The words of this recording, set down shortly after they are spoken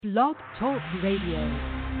Blog Talk Radio.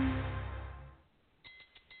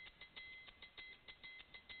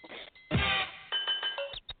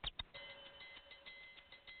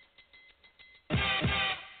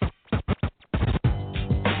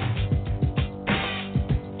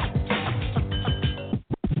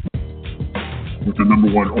 With the number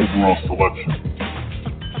one overall selection.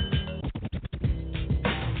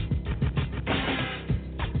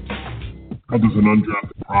 How does an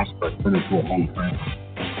undrafted prospect turn into a Hall of Famer?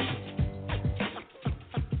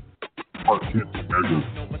 Marchionte measures.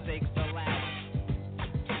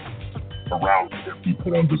 Around can't be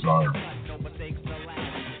put on desire.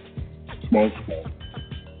 Small school,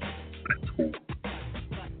 big school.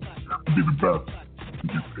 You have to be the best to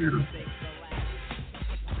get paid.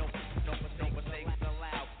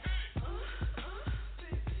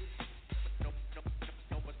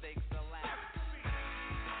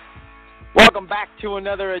 Welcome back to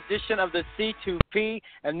another edition of the C2P,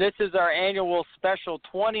 and this is our annual special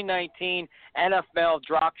 2019 NFL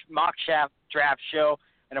mock draft show.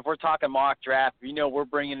 And if we're talking mock draft, you know we're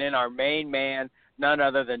bringing in our main man, none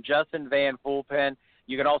other than Justin Van Fulpen.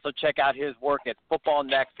 You can also check out his work at Football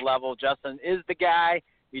Next Level. Justin is the guy.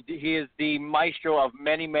 He is the maestro of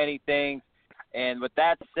many, many things. And with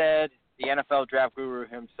that said, the NFL draft guru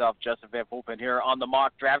himself, Justin Van Fulpen, here on the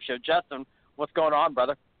mock draft show. Justin, what's going on,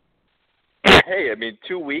 brother? Hey,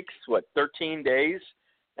 2 weeks, 13 days,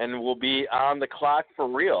 and we'll be on the clock for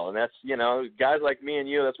real. And that's, guys like me and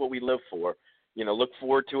you, that's what we live for. Look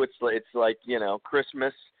forward to it. It's like,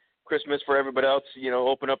 Christmas for everybody else,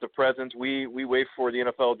 open up the presents. We wait for the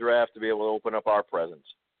NFL draft to be able to open up our presents.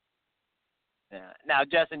 Yeah. Now,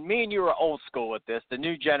 Justin, me and you are old school with this. The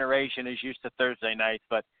new generation is used to Thursday nights,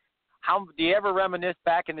 but how do you ever reminisce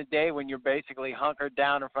back in the day when you're basically hunkered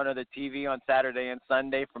down in front of the TV on Saturday and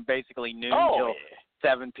Sunday from basically noon till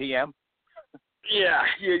 7 p.m.? Yeah,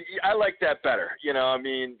 I like that better.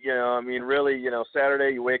 Really,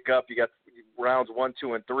 Saturday you wake up, you got rounds 1,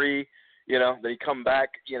 2, and 3. Then you come back,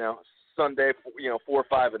 Sunday, 4,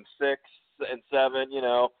 5, and 6, and 7.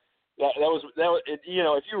 That was if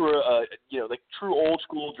you were the true old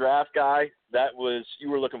school draft guy, you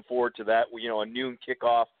were looking forward to that. A noon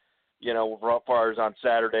kickoff. As far as on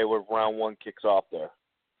Saturday where round 1 kicks off there.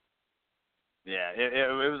 Yeah,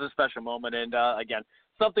 it was a special moment, and again,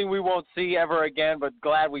 something we won't see ever again, but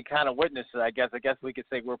glad we kind of witnessed it, I guess. I guess we could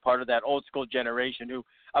say we're part of that old school generation who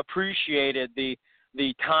appreciated the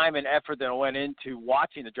time and effort that went into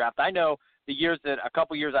watching the draft. I know a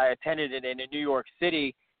couple years I attended it in New York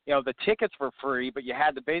City, the tickets were free, but you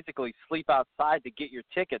had to basically sleep outside to get your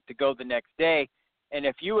ticket to go the next day, and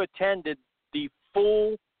if you attended the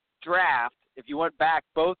full draft, if you went back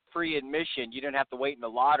both free admission, you didn't have to wait in the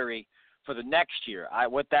lottery for the next year.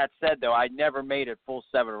 With that said, though, I never made it full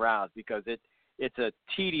 7 rounds because it's a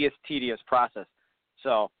tedious process.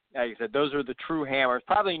 So, like I said, those are the true hammers.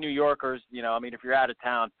 Probably New Yorkers, if you're out of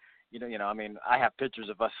town, I have pictures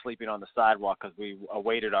of us sleeping on the sidewalk because we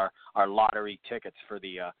awaited our lottery tickets for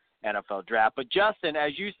the NFL draft. But, Justin,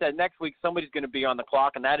 as you said, next week somebody's going to be on the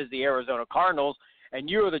clock, and that is the Arizona Cardinals. And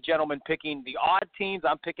you are the gentleman picking the odd teams.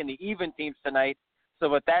 I'm picking the even teams tonight. So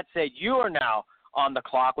with that said, you are now on the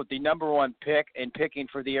clock with the number 1 pick and picking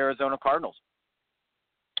for the Arizona Cardinals.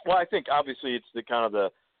 Well, I think obviously it's the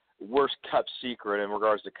worst kept secret in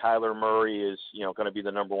regards to Kyler Murray is, going to be the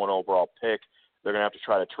number 1 overall pick. They're going to have to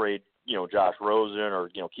try to trade, Josh Rosen or,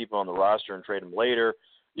 keep him on the roster and trade him later.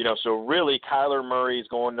 So really Kyler Murray is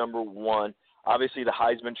going number 1. Obviously the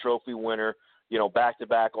Heisman Trophy winner.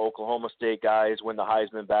 Back-to-back Oklahoma State guys win the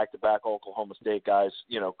Heisman. Back-to-back Oklahoma State guys,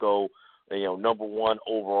 go, number 1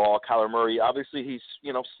 overall. Kyler Murray, obviously he's,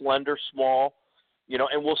 slender, small,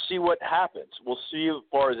 and we'll see what happens. We'll see as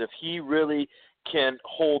far as if he really can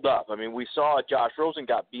hold up. I mean, we saw Josh Rosen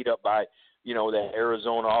got beat up by, the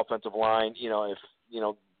Arizona offensive line.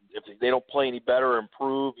 If they don't play any better,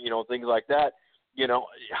 improve, things like that,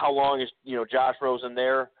 how long is, Josh Rosen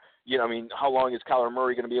there? How long is Kyler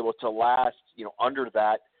Murray going to be able to last, under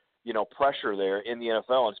that, pressure there in the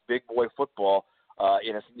NFL? It's big boy football,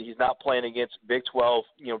 and he's not playing against Big 12,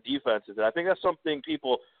 defenses. And I think that's something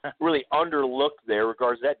people really underlook there.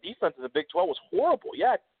 Regards to that defense in the Big 12 was horrible.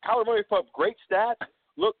 Yeah, Kyler Murray put up great stats,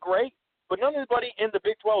 looked great, but none of anybody in the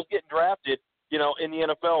Big 12 is getting drafted, in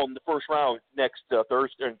the NFL in the first round next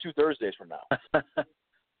Thursday and 2 Thursdays from now.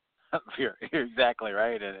 You're exactly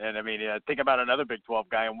right. And think about another Big 12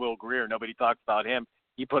 guy in Will Greer. Nobody talks about him.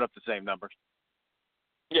 He put up the same numbers.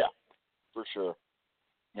 Yeah, for sure.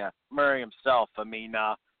 Yeah, Murray himself.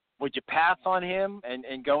 Would you pass on him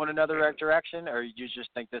and go in another direction, or you just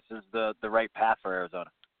think this is the right path for Arizona?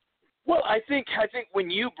 Well, I think when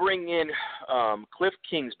you bring in Cliff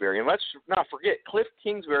Kingsbury, and let's not forget, Cliff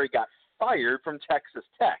Kingsbury got fired from Texas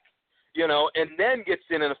Tech, and then gets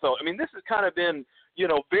in NFL. I mean, this has kind of been,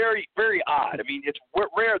 very, very odd. I mean, it's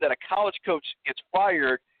rare that a college coach gets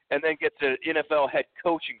fired and then gets an NFL head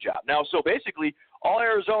coaching job. Now, so basically, all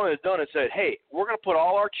Arizona has done is said, hey, we're going to put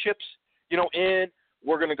all our chips, in.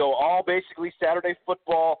 We're going to go all basically Saturday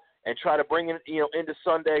football and try to bring it, into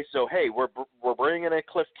Sunday. So, hey, we're bringing in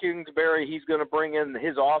Cliff Kingsbury. He's going to bring in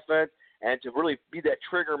his offense, and to really be that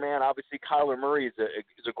trigger man. Obviously, Kyler Murray is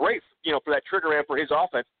a great, for that trigger man for his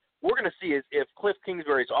offense. We're going to see is if Cliff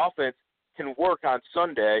Kingsbury's offense can work on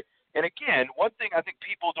Sunday. And again, one thing I think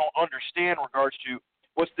people don't understand in regards to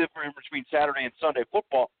what's the difference between Saturday and Sunday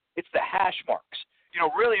football, it's the hash marks.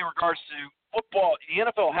 Really in regards to football, the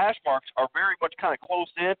NFL hash marks are very much kind of close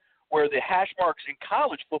in, where the hash marks in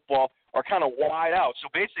college football are kind of wide out. So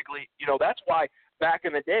basically, that's why back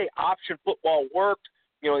in the day, option football worked.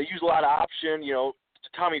 They used a lot of option,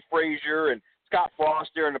 Tommy Frazier and Scott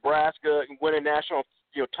Frost there in Nebraska winning national,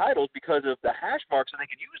 titles because of the hash marks, and they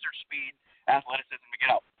can use their speed, athleticism to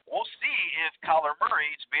get out. We'll see if Kyler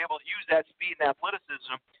Murray is able to use that speed and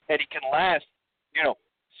athleticism, and he can last,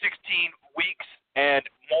 16 weeks and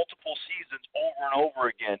multiple seasons over and over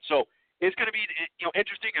again. So it's going to be,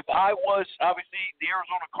 interesting. If I was obviously the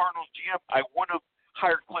Arizona Cardinals GM, I wouldn't have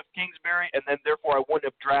hired Cliff Kingsbury, and then therefore I wouldn't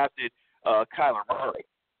have drafted Kyler Murray.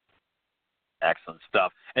 Excellent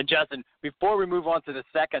stuff. And Justin, before we move on to the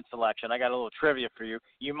second selection, I got a little trivia for you.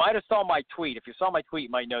 You might have saw my tweet. If you saw my tweet, you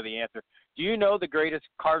might know the answer. Do you know the greatest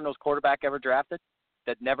Cardinals quarterback ever drafted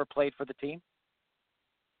that never played for the team?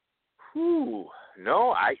 No,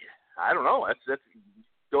 I don't know. That's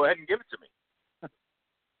go ahead and give it to me.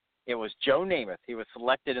 It was Joe Namath. He was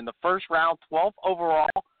selected in the first round, 12th overall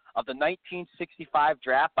of the 1965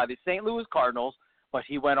 draft by the St. Louis Cardinals, but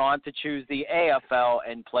he went on to choose the AFL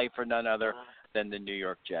and play for none other than the New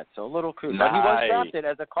York Jets. So a little cool. Nice. But he was drafted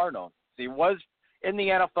as a Cardinal. So he was in the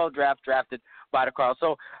NFL draft drafted by the Cardinals.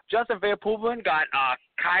 So Justin Van Poelman got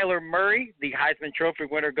Kyler Murray, the Heisman Trophy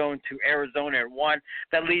winner, going to Arizona at 1.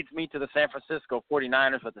 That leads me to the San Francisco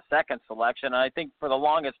 49ers with the second selection. And I think for the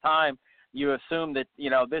longest time, you assumed that,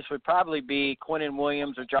 this would probably be Quinnen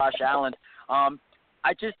Williams or Josh Allen.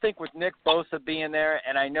 I just think with Nick Bosa being there,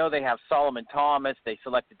 and I know they have Solomon Thomas, they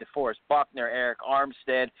selected DeForest Buckner, Eric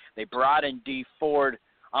Armstead, they brought in Dee Ford.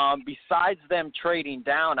 Besides them trading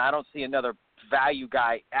down, I don't see another value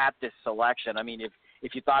guy at this selection. I mean,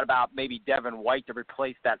 if you thought about maybe Devin White to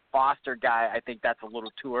replace that Foster guy, I think that's a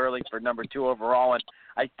little too early for number 2 overall. And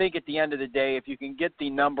I think at the end of the day, if you can get the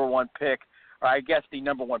number 1 pick, or I guess the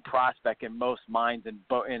number 1 prospect in most minds,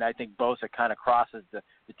 and I think Bosa kind of crosses the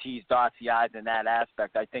T's, dots the I's in that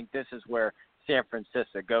aspect. I think this is where San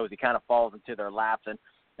Francisco goes. He kind of falls into their laps. And,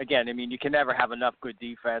 again, I mean, you can never have enough good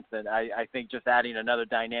defense, and I think just adding another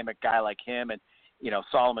dynamic guy like him and,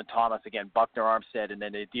 Solomon Thomas, again, Buckner, Armstead, and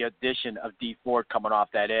then the addition of Dee Ford coming off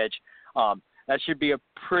that edge, that should be a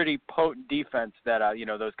pretty potent defense that,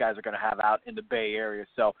 those guys are going to have out in the Bay Area.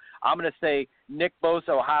 So I'm going to say Nick Bosa,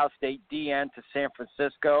 Ohio State, DN to San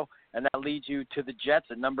Francisco, and that leads you to the Jets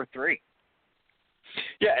at number 3.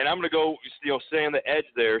 Yeah, and I'm going to go, stay on the edge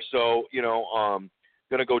there. So, going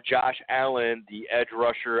to go Josh Allen, the edge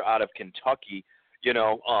rusher out of Kentucky.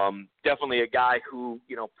 Definitely a guy who,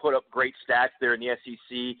 put up great stats there in the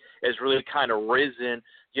SEC, has really kind of risen,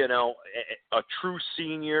 a true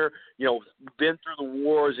senior, been through the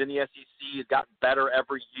wars in the SEC, has gotten better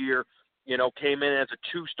every year, came in as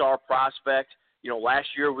a 2-star prospect. Last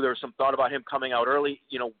year there was some thought about him coming out early,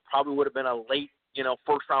 probably would have been a late,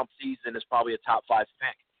 first-round season is probably a top 5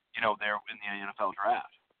 pick, there in the NFL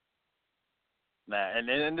draft.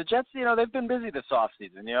 And the Jets, they've been busy this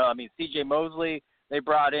offseason. C.J. Mosley, they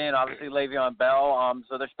brought in, obviously, Le'Veon Bell.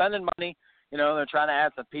 So they're spending money. They're trying to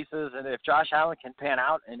add some pieces. And if Josh Allen can pan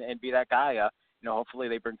out and be that guy, hopefully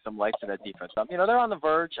they bring some life to that defense. They're on the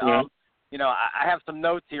verge. Yeah. I have some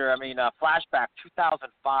notes here. Flashback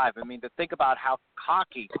 2005. To think about how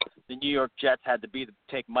cocky the New York Jets had to be to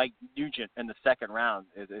take Mike Nugent in the second round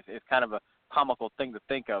is kind of a comical thing to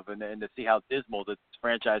think of, and to see how dismal this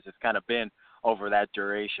franchise has kind of been over that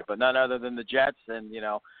duration. But none other than the Jets and,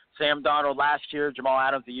 Sam Darnold last year, Jamal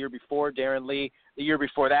Adams the year before, Darren Lee the year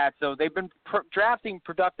before that. So they've been drafting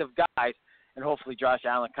productive guys, and hopefully Josh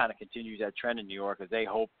Allen kind of continues that trend in New York as they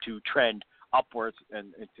hope to trend upwards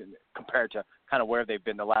and compared to kind of where they've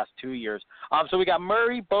been the last 2 years. So we got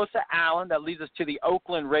Murray, Bosa, Allen. That leads us to the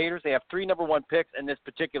Oakland Raiders. They have 3 number 1 picks in this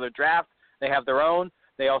particular draft. They have their own.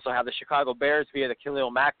 They also have the Chicago Bears via the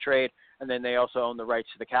Khalil Mack trade, and then they also own the rights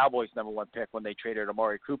to the Cowboys' number 1 pick when they traded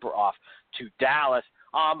Amari Cooper off to Dallas.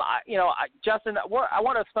 Justin, I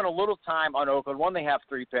want to spend a little time on Oakland. One, they have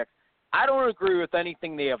 3 picks. I don't agree with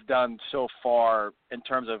anything they have done so far in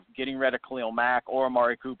terms of getting rid of Khalil Mack or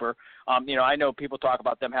Amari Cooper. I know people talk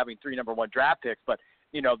about them having 3 number 1 draft picks, but,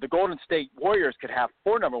 the Golden State Warriors could have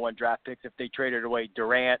 4 number 1 draft picks if they traded away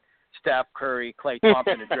Durant, Steph Curry, Klay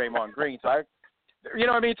Thompson, and Draymond Green. So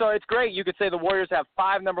So it's great. You could say the Warriors have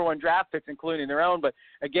 5 number 1 draft picks, including their own. But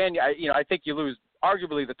again, I think you lose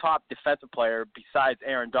arguably the top defensive player besides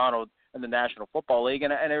Aaron Donald in the National Football League,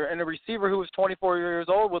 and a receiver who was 24 years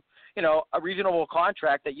old with a reasonable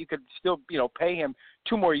contract that you could still pay him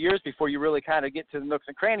 2 more years before you really kind of get to the nooks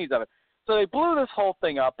and crannies of it. So they blew this whole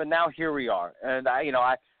thing up, and now here we are. And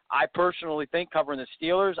I personally think, covering the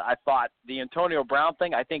Steelers, I thought the Antonio Brown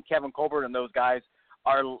thing, I think Kevin Colbert and those guys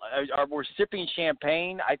were sipping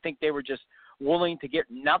champagne. I think they were just willing to get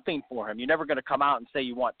nothing for him. You're never going to come out and say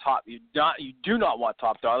you want top. You do not want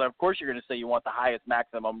top dollar. Of course, you're going to say you want the highest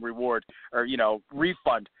maximum reward or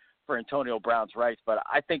refund for Antonio Brown's rights. But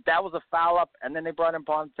I think that was a foul up, and then they brought in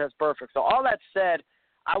Montez Perfect. So all that said,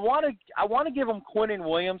 I want to give him Quinnen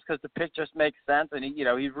Williams because the pick just makes sense, and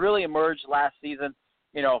he really emerged last season.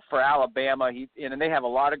 For Alabama, and they have a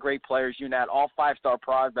lot of great players. UNAT, all 5-star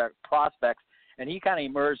prospects. And he kind of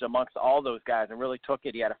emerged amongst all those guys and really took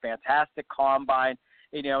it. He had a fantastic combine,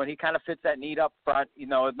 and he kind of fits that need up front.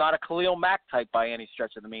 Not a Khalil Mack type by any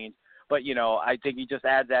stretch of the means, but, I think he just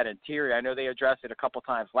adds that interior. I know they addressed it a couple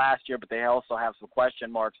times last year, but they also have some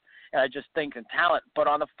question marks, and I just think in talent. But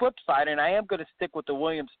on the flip side, and I am going to stick with the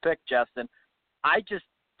Williams pick, Justin, I just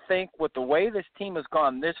think with the way this team has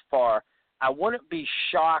gone this far, I wouldn't be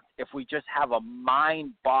shocked if we just have a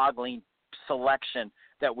mind-boggling selection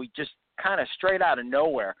that we just kind of straight out of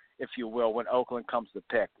nowhere, if you will, when Oakland comes to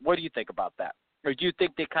pick. What do you think about that? Or do you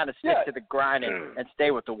think they kind of stick to the grind and stay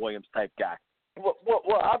with the Williams type guy? Well,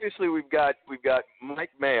 obviously we've got Mike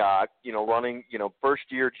Mayock, running, first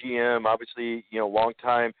year GM, obviously, long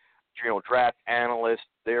time, draft analyst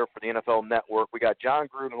there for the NFL Network. We got John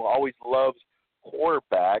Gruden, who always loves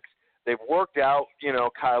quarterbacks. They've worked out,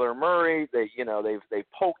 Kyler Murray. They've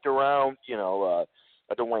poked around,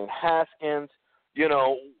 Dwayne Haskins.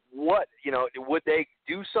 Would they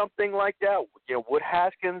do something like that? Would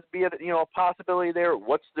Haskins be a possibility there?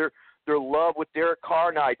 What's their love with Derek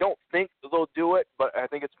Carr? Now, I don't think they'll do it, but I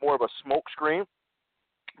think it's more of a smokescreen.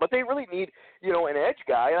 But they really need, an edge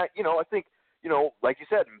guy. And I think, like you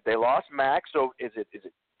said, they lost Max. So is it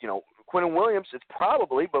Quinnen Williams? It's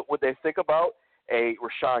probably. But would they think about a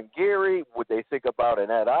Rashawn Gary? Would they think about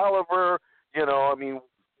an Ed Oliver? And then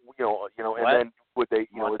would they,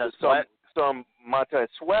 some Montez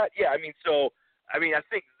Sweat? Yeah, I think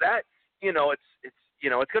that,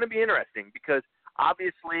 it's going to be interesting because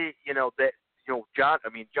obviously, John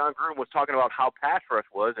Gruden was talking about how pass rush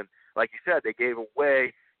was, and like you said, they gave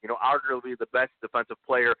away, arguably the best defensive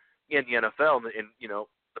player in the NFL, and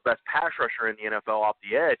the best pass rusher in the NFL off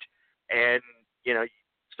the edge, and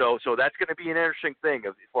so that's going to be an interesting thing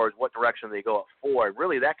as far as what direction they go up for.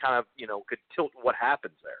 Really, that kind of could tilt what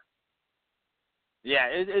happens there. Yeah,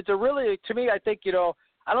 it's a really, to me, I think,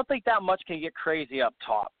 I don't think that much can get crazy up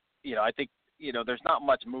top. I think, there's not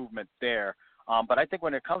much movement there. But I think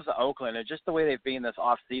when it comes to Oakland and just the way they've been this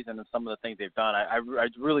offseason and some of the things they've done, I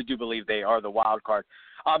really do believe they are the wild card.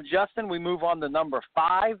 Justin, we move on to number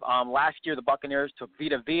 5. Last year, the Buccaneers took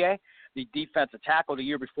Vita Vea, the defensive tackle. The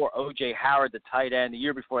year before, O.J. Howard, the tight end. The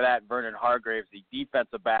year before that, Vernon Hargraves, the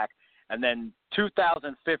defensive back. And then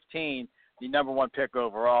 2015, the number 1 pick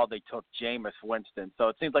overall, they took Jameis Winston. So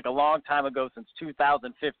it seems like a long time ago since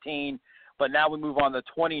 2015. But now we move on to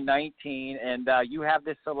 2019, and you have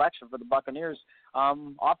this selection for the Buccaneers,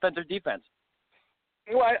 offense or defense?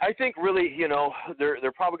 Well, I think really,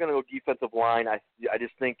 they're probably going to go defensive line. I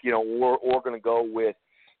just think, we're going to go with,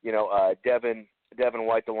 Devin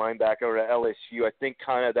White, the linebacker at LSU. I think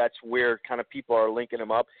kind of that's where kind of people are linking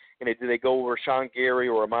him up. And do they go over Sean Gary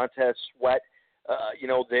or Montez Sweat,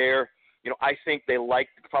 there? I think they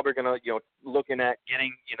probably going to, looking at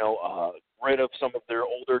getting, rid of some of their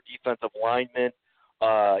older defensive linemen,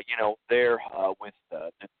 there with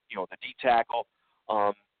the D tackle,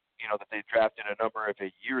 that they drafted a number of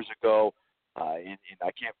years ago, and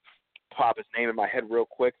I can't pop his name in my head real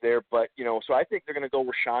quick there, but so I think they're going to go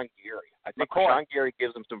with Sean Gary. I think Sean Gary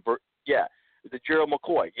gives them some, the Gerald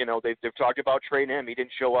McCoy. They've talked about trading him. He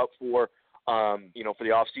didn't show up for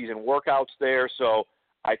the off-season workouts there, so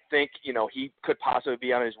I think, he could possibly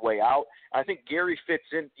be on his way out. I think Gary fits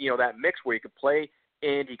in, that mix where he could play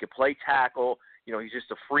end, he could play tackle. He's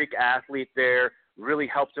just a freak athlete there, really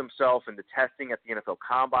helped himself in the testing at the NFL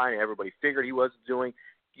Combine, and everybody figured he was doing.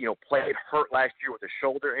 Played hurt last year with a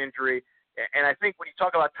shoulder injury, And I think when you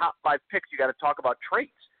talk about top 5 picks, you got to talk about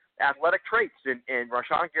traits, athletic traits. And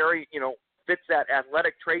Rashawn Gary, fits that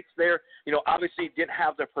athletic traits there. Obviously didn't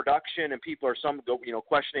have the production, and people are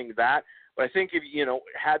questioning that. But I think if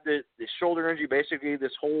had the shoulder injury basically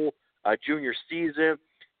this whole junior season,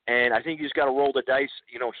 and I think you just got to roll the dice.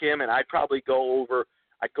 Him, and I'd probably go over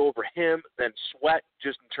him than Sweat,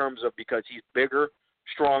 just in terms of because he's bigger,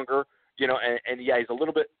 stronger. And yeah, he's a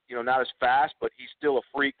little bit not as fast, but he's still a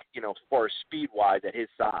freak. As far as speed wise at his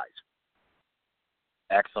size.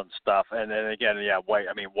 Excellent stuff. And then again, yeah, White.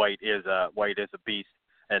 I mean, White is a beast.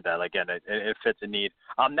 And again, it fits a need.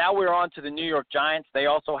 Now we're on to the New York Giants. They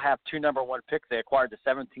also have 2 number 1 picks. They acquired the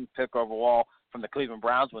 17th pick overall from the Cleveland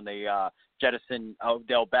Browns when they jettisoned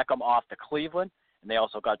Odell Beckham off to Cleveland, and they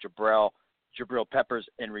also got Jabril Peppers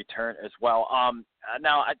in return as well.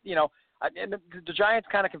 Now, and the Giants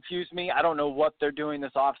kind of confuse me. I don't know what they're doing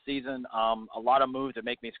this offseason. A lot of moves that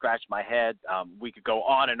make me scratch my head. We could go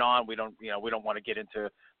on and on. We don't want to get into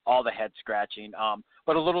all the head scratching.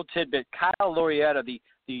 But a little tidbit: Kyle Lorietta,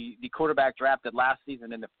 the quarterback drafted last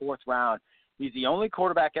season in the 4th round. He's the only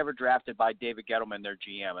quarterback ever drafted by David Gettleman, their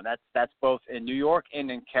GM, and that's both in New York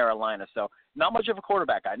and in Carolina. So not much of a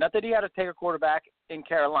quarterback guy. Not that he had to take a quarterback in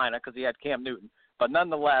Carolina because he had Cam Newton, but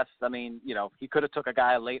nonetheless, I mean, he could have took a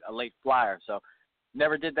guy a late flyer. So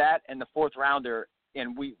never did that. And the 4th rounder,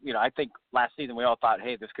 and we, I think last season we all thought,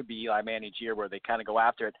 hey, this could be Eli Manning's year where they kind of go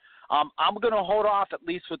after it. I'm going to hold off at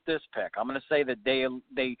least with this pick. I'm going to say that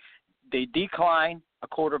they decline a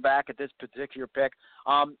quarterback at this particular pick.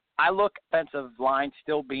 I look offensive line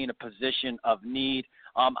still being a position of need.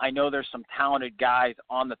 I know there's some talented guys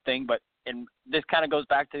on the thing, and this kind of goes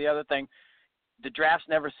back to the other thing. The drafts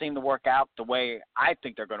never seem to work out the way I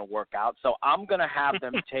think they're going to work out. So I'm going to have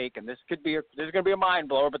them take, and this is going to be a mind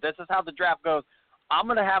blower, but this is how the draft goes. I'm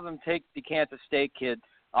going to have them take the Kansas State kid,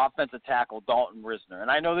 offensive tackle Dalton Risner. And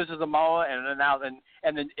I know this is a MOA,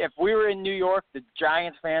 and then if we were in New York, the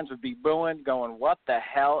Giants fans would be booing, going, "What the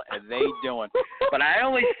hell are they doing?" But I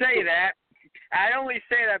only say that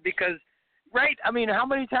because, right? I mean, how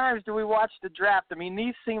many times do we watch the draft? I mean,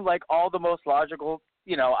 these seem like all the most logical.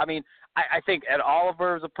 I mean, I think Ed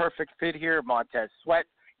Oliver is a perfect fit here. Montez Sweat,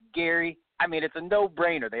 Gary. I mean, it's a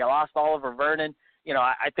no-brainer. They lost Oliver Vernon.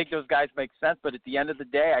 I think those guys make sense, but at the end of the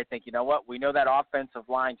day, I think, what? We know that offensive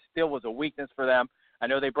line still was a weakness for them. I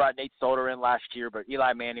know they brought Nate Solder in last year, but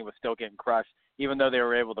Eli Manning was still getting crushed, even though they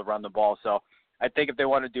were able to run the ball. So I think if they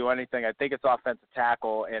want to do anything, I think it's offensive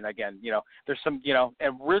tackle. And, again, there's some,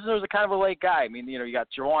 and Risner's a kind of a late guy. I mean, you got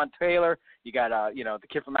Jawan Taylor, you got, the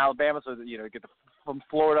kid from Alabama, so, you get from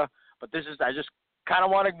Florida. But I just kind of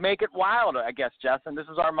want to make it wild, I guess, Justin. This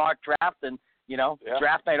is our mock draft, and,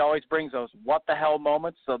 Draft night always brings those what-the-hell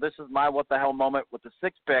moments. So this is my what-the-hell moment with the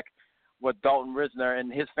 6th pick with Dalton Risner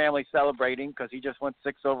and his family celebrating because he just went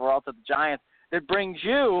 6th overall to the Giants. That brings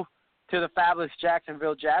you to the fabulous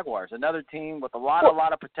Jacksonville Jaguars, another team with a lot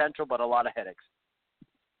of potential but a lot of headaches.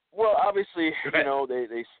 Well, obviously,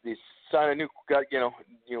 they signed a new,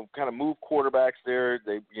 kind of move quarterbacks there.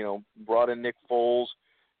 They, brought in Nick Foles.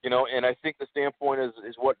 And I think the standpoint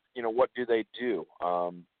is what do they do?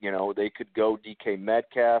 They could go DK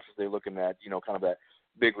Metcalf. They're looking at, kind of that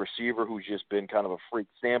big receiver who's just been kind of a freak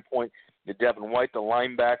standpoint. The Devin White, the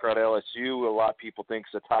linebacker at LSU, a lot of people think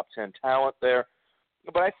is a top 10 talent there.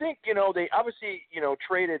 But I think, they obviously,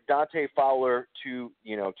 traded Dante Fowler to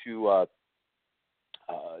the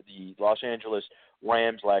Los Angeles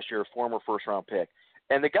Rams last year, former first-round pick.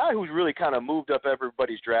 And the guy who's really kind of moved up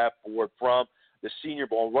everybody's draft board from the Senior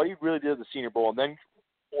Bowl, what he really did at the Senior Bowl, and then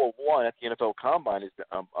 4-1 at the NFL Combine is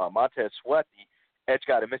Montez Sweat, the edge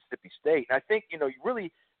guy at Mississippi State. And I think,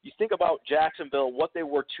 you think about Jacksonville, what they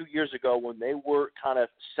were 2 years ago when they were kind of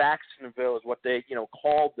Saxonville is what they,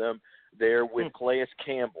 called them there with Calais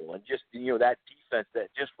Campbell and just, that defense that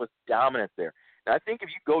just was dominant there. And I think if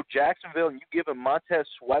you go Jacksonville and you give him Montez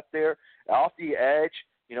Sweat there off the edge,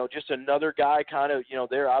 just another guy kind of,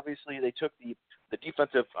 there obviously they took the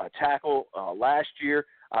defensive tackle last year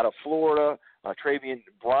out of Florida, Travian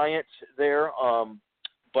Bryant there.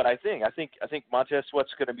 But I think Montez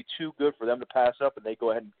Sweat's going to be too good for them to pass up, and they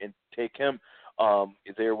go ahead and take him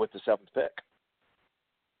there with the 7th pick.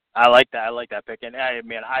 I like that pick. And,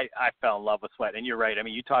 I fell in love with Sweat. And you're right. I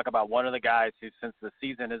mean, you talk about one of the guys who, since the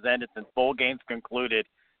season has ended, since bowl games concluded,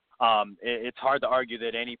 it's hard to argue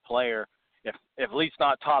that any player, if at least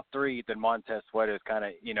not top 3, then Montez Sweat has kind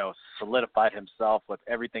of, solidified himself with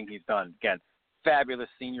everything he's done. Again, fabulous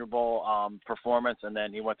Senior Bowl performance, and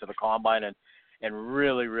then he went to the Combine and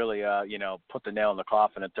really, really, put the nail in the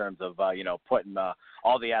coffin in terms of, putting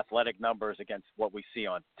all the athletic numbers against what we see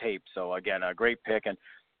on tape. So, again, a great pick. And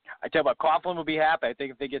I tell you what, Coughlin will be happy. I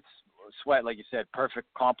think if they get Sweat, like you said, perfect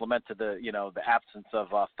complement to the the absence of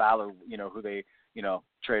Fowler, who they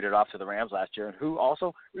traded off to the Rams last year, and who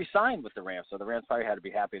also re-signed with the Rams. So the Rams probably had to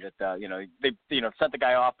be happy that they sent the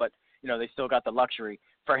guy off, but they still got the luxury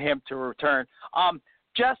for him to return.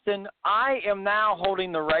 Justin, I am now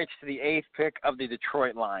holding the rights to the 8th pick of the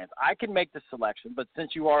Detroit Lions. I can make the selection, but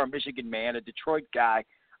since you are a Michigan man, a Detroit guy,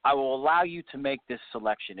 I will allow you to make this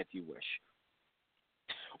selection if you wish.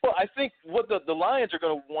 Well, I think what the Lions are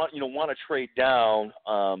going to want to trade down,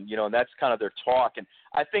 and that's kind of their talk. And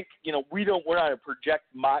I think we're not going to project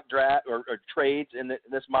mock draft or trades in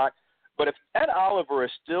this mock, but if Ed Oliver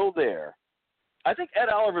is still there, I think Ed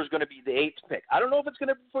Oliver is going to be the 8th pick. I don't know if it's going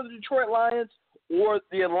to be for the Detroit Lions or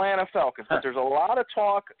the Atlanta Falcons, but there's a lot of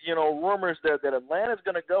talk, rumors that Atlanta's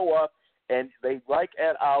going to go up, and they like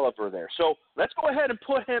Ed Oliver there. So let's go ahead and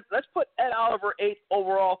put Ed Oliver 8th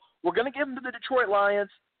overall. We're going to give him to the Detroit Lions,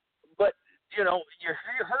 but you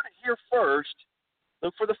heard it here first.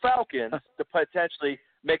 Look for the Falcons to potentially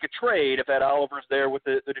make a trade if Ed Oliver's there with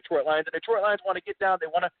the Detroit Lions. The Detroit Lions want to get down. They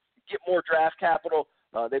want to get more draft capital.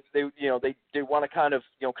 They want to kind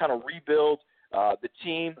of rebuild the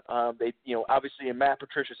team. They obviously in Matt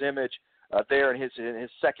Patricia's image there in his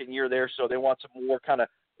second year there, so they want some more kind of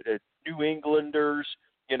New Englanders,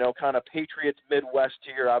 kind of Patriots Midwest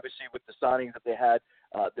here, obviously with the signings that they had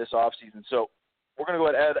this offseason. So we're going to go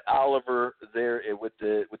at Ed Oliver there with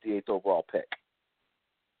the 8th overall pick.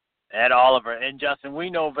 Ed Oliver. And, Justin, we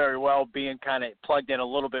know very well, being kind of plugged in a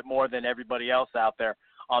little bit more than everybody else out there,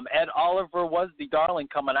 Ed Oliver was the darling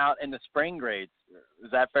coming out in the spring grades. Is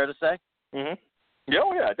that fair to say? Mm-hmm.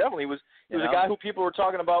 Yeah, definitely. He was a guy who people were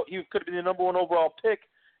talking about. He could have been the number 1 overall pick,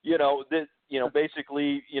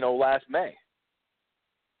 basically, last May.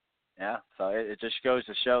 Yeah, so it just goes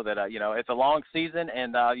to show that, it's a long season,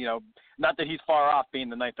 and, not that he's far off being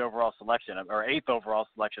the 9th overall selection or 8th overall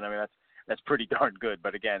selection. I mean, that's pretty darn good.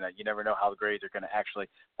 But, again, you never know how the grades are going to actually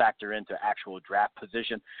factor into actual draft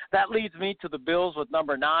position. That leads me to the Bills with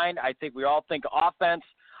number 9. I think we all think offense.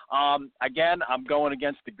 Again, I'm going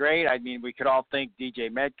against the grade. I mean, we could all think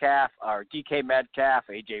DK Metcalf,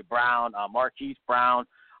 A.J. Brown, Marquise Brown,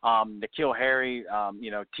 N'Keal Harry,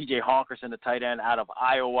 T.J. Hawkinson, the tight end out of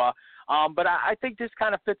Iowa. But I think this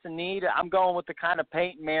kind of fits a need. I'm going with the kind of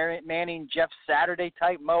Peyton Manning, Jeff Saturday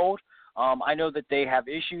type mode. I know that they have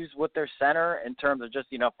issues with their center in terms of just,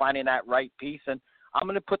 finding that right piece. And I'm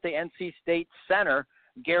going to put the NC State center,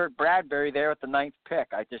 Garrett Bradbury, there at the 9th pick.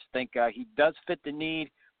 I just think he does fit the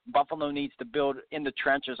need. Buffalo needs to build in the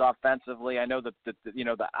trenches offensively. I know that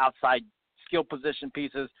the outside skill position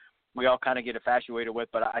pieces we all kind of get infatuated with,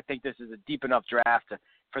 but I think this is a deep enough draft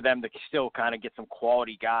for them to still kind of get some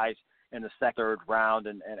quality guys in the second, 3rd round.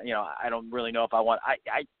 And I don't really know if I want –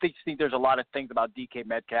 I think there's a lot of things about DK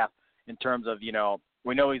Metcalf in terms of,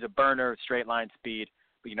 we know he's a burner, straight line speed,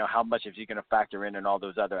 but, how much is he going to factor in and all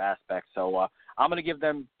those other aspects. So I'm going to give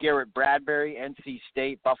them Garrett Bradbury, NC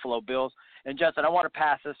State, Buffalo Bills. And, Justin, I want to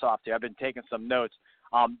pass this off to you. I've been taking some notes.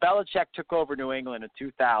 Belichick took over New England in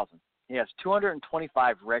 2000. He has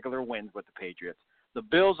 225 regular wins with the Patriots. The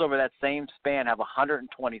Bills over that same span have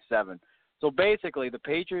 127. So basically the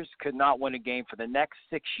Patriots could not win a game for the next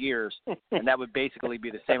 6 years, and that would basically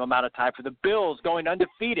be the same amount of time for the Bills going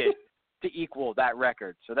undefeated to equal that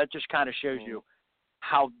record. So that just kind of shows you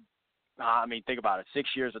how think about it. 6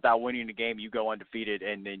 years without winning a game, you go undefeated,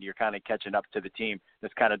 and then you're kind of catching up to the team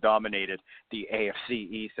that's kind of dominated the AFC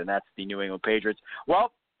East, and that's the New England Patriots.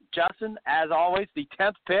 Well, Justin, as always, the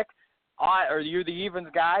 10th pick, you're the evens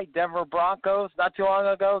guy, Denver Broncos. Not too long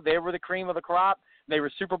ago, they were the cream of the crop. They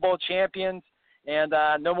were Super Bowl champions, and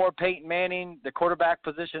no more Peyton Manning. The quarterback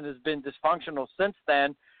position has been dysfunctional since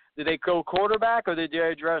then. Did they go quarterback, or did they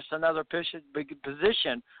address another position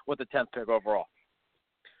with the 10th pick overall?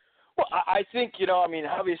 Well, I think,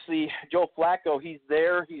 obviously Joe Flacco, he's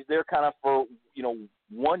there kind of for,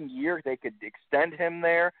 1 year. They could extend him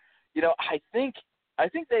there. I think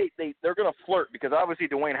they're going to flirt because obviously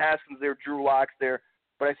Dwayne Haskins there, Drew Lock's there.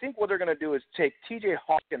 But I think what they're going to do is take T.J.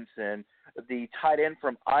 Hawkinson, the tight end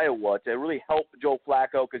from Iowa, to really help Joe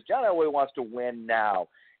Flacco because John Elway wants to win now.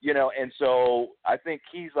 And so I think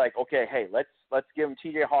he's like, okay, hey, let's give him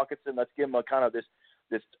T.J. Hawkinson. Let's give him a kind of this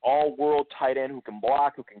all-world tight end who can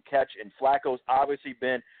block, who can catch. And Flacco's obviously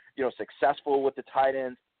been, successful with the tight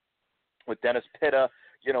ends, with Dennis Pitta,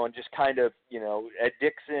 and just kind of, Ed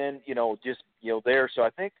Dixon, there. So I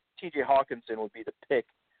think T.J. Hawkinson would be the pick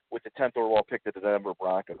with the 10th overall pick to the Denver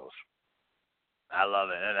Broncos. I love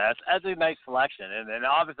it. And that's a nice selection. And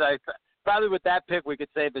obviously, probably with that pick, we could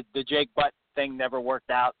say that the Jake Butt thing never worked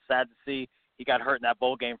out. Sad to see he got hurt in that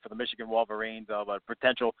bowl game for the Michigan Wolverines of a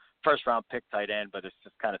potential first-round pick tight end, but it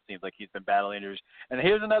just kind of seems like he's been battling injuries. And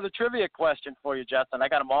here's another trivia question for you, Justin. I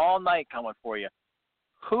got them all night coming for you.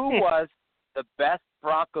 Who was the best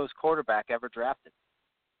Broncos quarterback ever drafted?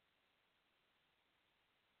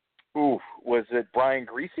 Ooh, was it Brian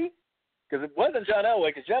Greasy? Because it wasn't John Elway,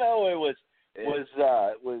 because John Elway was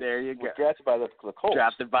there you go. drafted by the Colts.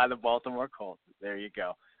 Drafted by the Baltimore Colts. There you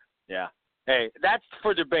go. Yeah. Hey, that's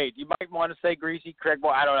for debate. You might want to say Greasy, Craig.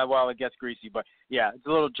 Well, I don't know. Well, I guess Greasy, but yeah, it's a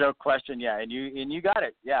little joke question. Yeah, and you got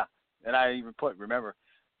it. Yeah, and I even remember,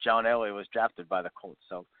 John Elway was drafted by the Colts.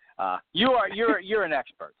 So you're an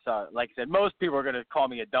expert. So like I said, most people are going to call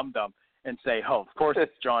me a dum-dum and say, oh, of course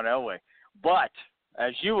it's John Elway. But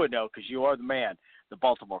as you would know, because you are the man, the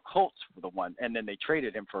Baltimore Colts were the one, and then they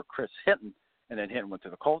traded him for Chris Hinton, and then Hinton went to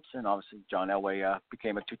the Colts, and obviously John Elway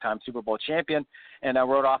became a two-time Super Bowl champion and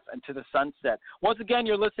rode off into the sunset. Once again,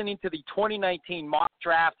 you're listening to the 2019 mock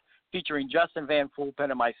draft featuring Justin Van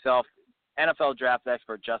Fulpen and myself. NFL draft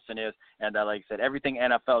expert Justin is, and like I said, everything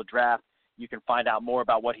NFL draft. You can find out more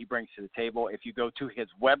about what he brings to the table if you go to his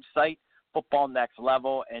website, Football Next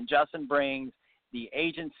Level, and Justin brings the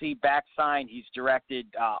agency backsign. He's directed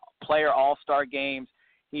player all-star games.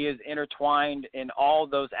 He is intertwined in all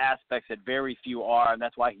those aspects that very few are, and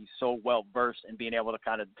that's why he's so well-versed in being able to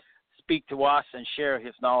kind of speak to us and share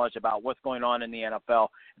his knowledge about what's going on in the NFL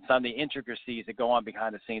and some of the intricacies that go on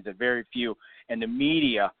behind the scenes that very few and the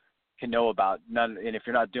media can know about. None, and if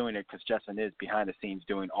you're not doing it, because Justin is behind the scenes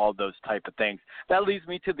doing all those type of things. That leads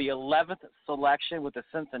me to the 11th selection with the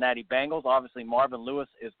Cincinnati Bengals. Obviously, Marvin Lewis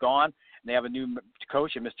is gone, and they have a new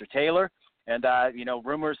coach, Mr. Taylor. And,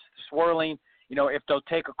 rumors swirling, if they'll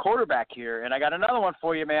take a quarterback here. And I got another one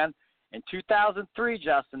for you, man. In 2003,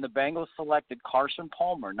 Justin, the Bengals selected Carson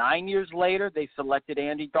Palmer. 9 years later, they selected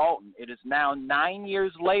Andy Dalton. It is now 9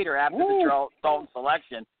 years later after the Dalton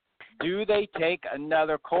selection. Do they take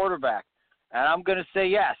another quarterback? And I'm going to say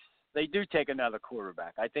yes, they do take another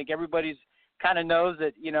quarterback. I think everybody's kind of knows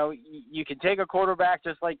that, you can take a quarterback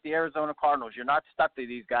just like the Arizona Cardinals. You're not stuck to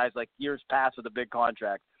these guys like years past with a big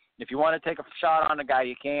contract. If you want to take a shot on a guy,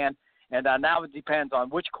 you can. And now it depends on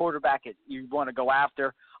which quarterback you want to go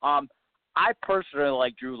after. I personally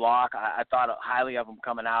like Drew Lock. I thought highly of him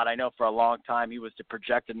coming out. I know for a long time he was the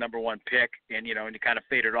projected number one pick, and he kind of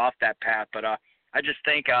faded off that path. But I just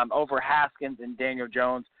think over Haskins and Daniel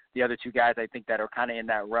Jones, the other two guys I think that are kind of in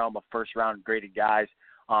that realm of first-round graded guys,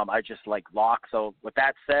 I just like Lock. So with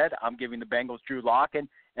that said, I'm giving the Bengals Drew Lock, and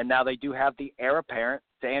now they do have the heir apparent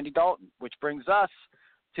to Andy Dalton, which brings us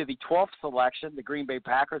to the 12th selection, the Green Bay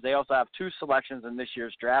Packers. They also have two selections in this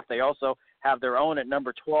year's draft. They also have their own at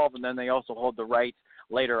number 12, and then they also hold the rights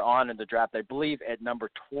later on in the draft, I believe, at number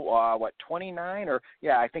 29 or,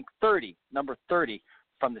 I think 30, number 30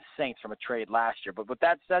 from the Saints from a trade last year. But with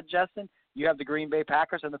that said, Justin, you have the Green Bay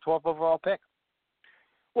Packers and the 12th overall pick.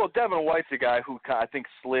 Well, Devin White's a guy who I think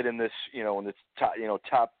slid in this, in this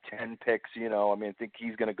top 10 picks. I think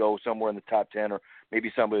he's going to go somewhere in the top 10, or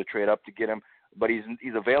maybe somebody to trade up to get him. But he's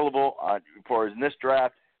available for in this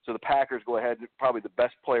draft. So the Packers go ahead. Probably the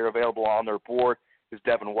best player available on their board is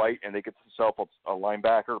Devin White, and they get themselves a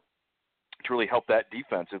linebacker to really help that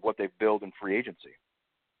defense of what they've built in free agency.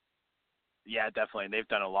 Yeah, definitely. And they've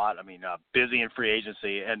done a lot. Busy in free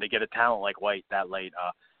agency, and to get a talent like White that late,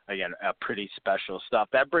 again, pretty special stuff.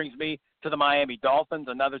 That brings me to the Miami Dolphins,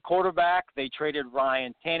 another quarterback. They traded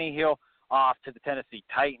Ryan Tannehill off to the Tennessee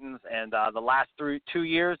Titans, and the last 2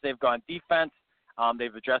 years they've gone defense.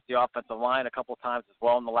 They've addressed the offensive line a couple of times as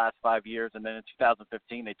well in the last 5 years, and then in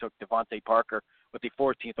 2015 they took Devontae Parker with the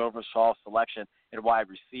 14th overall selection at wide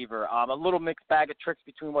receiver. A little mixed bag of tricks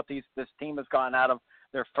between what this team has gotten out of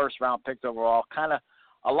their first-round picks overall. Kind of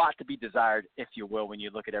a lot to be desired, if you will, when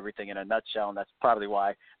you look at everything in a nutshell, and that's probably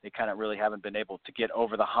why they kind of really haven't been able to get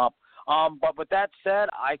over the hump. But with that said,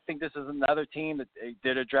 I think this is another team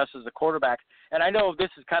that addresses the quarterbacks. And I know this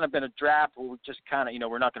has kind of been a draft where we just kind of,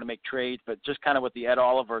 we're not going to make trades, but just kind of with the Ed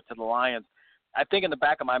Oliver to the Lions, I think in the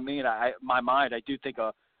back of my mind, I do think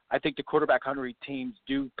I think the quarterback-hungry teams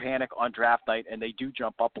do panic on draft night, and they do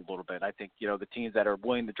jump up a little bit. I think, the teams that are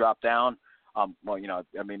willing to drop down,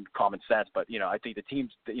 common sense, but, I think the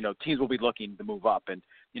teams will be looking to move up. And,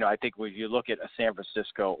 I think when you look at a San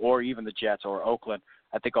Francisco or even the Jets or Oakland,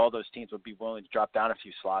 I think all those teams would be willing to drop down a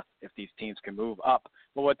few slots if these teams can move up.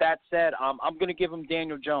 But with that said, I'm going to give him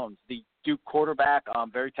Daniel Jones, the Duke quarterback,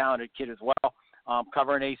 very talented kid as well,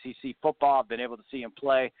 covering ACC football. I've been able to see him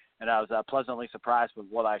play, and I was pleasantly surprised with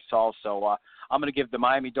what I saw. So I'm going to give the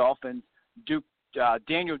Miami Dolphins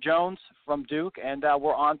Daniel Jones from Duke, and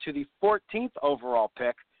we're on to the 14th overall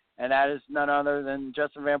pick. and that is none other than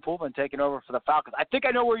Justin Van Poelman taking over for the Falcons. I think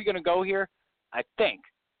I know where you're going to go here. I think.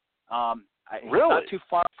 Really? Not too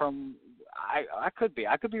far from. I could be.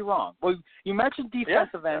 I could be wrong. Well, you mentioned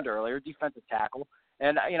defensive end earlier, defensive tackle,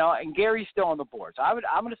 and and Gary's still on the board. So I'm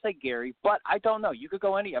going to say Gary, but I don't know. You could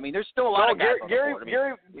go any. I mean, there's still a lot of guys on the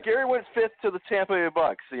board. Gary went 5th to the Tampa Bay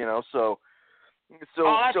Bucks. So.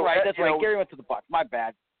 Oh, that's right. That's right. Know, Gary went to the Bucks. My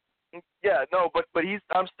bad. Yeah, no, but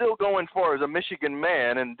I'm still going far as a Michigan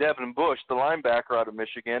man, and Devin Bush, the linebacker out of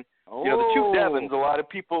Michigan. Oh. The two Devins, a lot of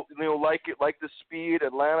people like the speed.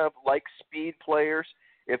 Atlanta likes speed players.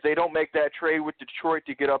 If they don't make that trade with Detroit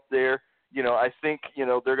to get up there, I think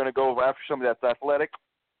they're going to go after somebody that's athletic,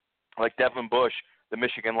 like Devin Bush, the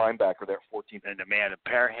Michigan linebacker there, 14th. And man, to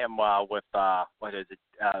pair him with what is it?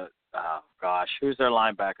 Who's their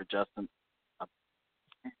linebacker, Justin?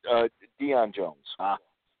 Deion Jones.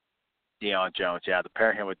 Deion Jones, yeah. To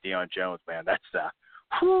pair him with Deion Jones, man, that's some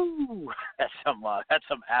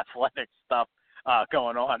athletic stuff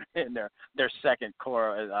going on in their second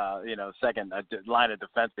core, second line of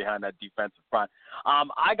defense behind that defensive front.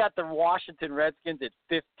 I got the Washington Redskins at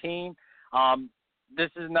 15.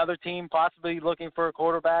 This is another team possibly looking for a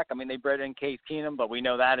quarterback. I mean, they bred in Case Keenum, but we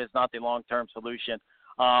know that is not the long-term solution.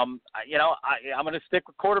 I'm going to stick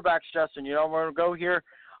with quarterbacks, Justin. You know where to go here.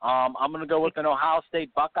 I'm going to go with an Ohio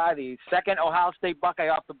State Buckeye, the second Ohio State Buckeye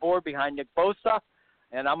off the board behind Nick Bosa.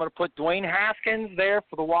 And I'm going to put Dwayne Haskins there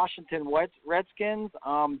for the Washington Redskins.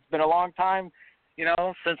 It's been a long time,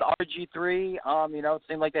 since RG3. It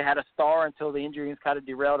seemed like they had a star until the injuries kind of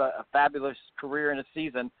derailed a fabulous career in a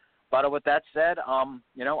season. But with that said,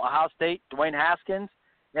 Ohio State, Dwayne Haskins.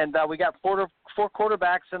 And we got four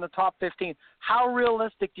quarterbacks in the top 15. How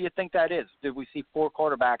realistic do you think that is? Did we see 4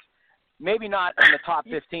 quarterbacks? Maybe not in the top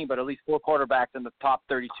 15, but at least 4 quarterbacks in the top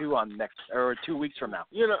 32 on next or 2 weeks from now.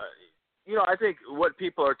 I think what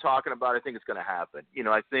people are talking about, I think it's going to happen.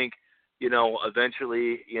 I think,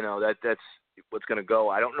 eventually, that's what's going to go.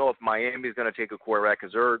 I don't know if Miami's going to take a quarterback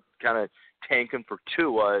because they're kind of tanking for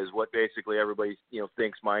Tua is what basically everybody,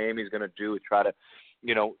 thinks Miami's going to do is try to,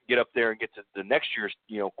 get up there and get to the next year's,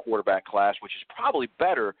 quarterback class, which is probably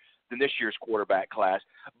better than this year's quarterback class.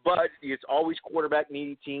 But it's always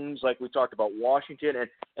quarterback-needy teams like we talked about Washington.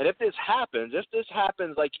 And if this happens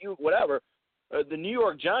like the New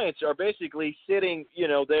York Giants are basically sitting,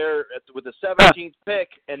 there with the 17th pick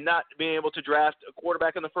and not being able to draft a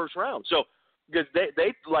quarterback in the first round. So because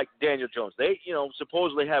they like Daniel Jones, they,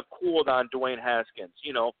 supposedly have cooled on Dwayne Haskins,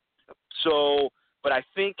 So – but I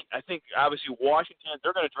think obviously Washington,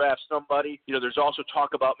 they're going to draft somebody. There's also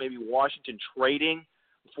talk about maybe Washington trading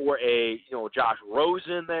for a, Josh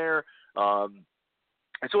Rosen there. And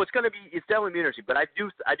so it's definitely interesting. But I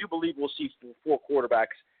do believe we'll see 4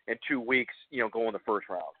 quarterbacks in 2 weeks, go in the first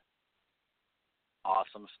round.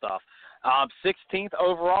 Awesome stuff. 16th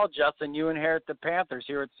overall, Justin, you inherit the Panthers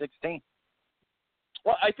here at 16.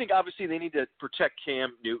 Well, I think obviously they need to protect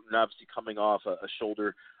Cam Newton, obviously coming off a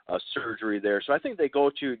shoulder surgery there. So I think they go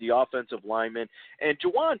to the offensive lineman. And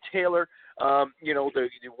Jawan Taylor,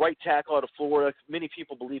 the right tackle out of Florida, many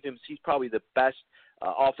people believe he's probably the best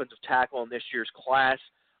offensive tackle in this year's class.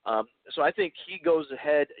 So I think he goes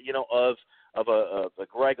ahead, of a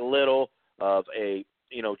Greg Little, of a,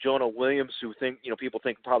 Jonah Williams, who people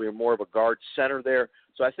think probably are more of a guard center there.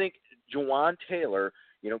 So I think Jawan Taylor,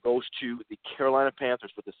 goes to the Carolina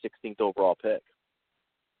Panthers with the 16th overall pick.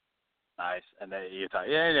 Nice. And then it's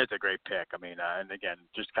a great pick. I mean, and again,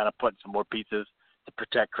 just kind of putting some more pieces to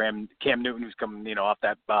protect Cam Newton, who's coming, off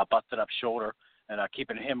that busted up shoulder, and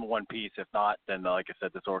keeping him one piece. If not, then like I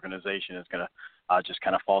said, this organization is going to just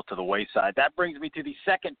kind of fall to the wayside. That brings me to the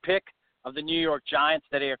second pick of the New York Giants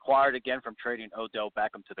that they acquired again from trading Odell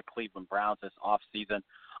Beckham to the Cleveland Browns this offseason.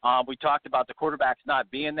 We talked about the quarterbacks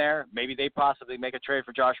not being there. Maybe they possibly make a trade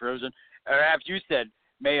for Josh Rosen. Or as you said,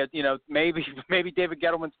 maybe David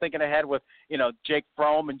Gettleman's thinking ahead with, Jake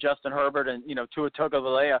Fromm and Justin Herbert and, Tua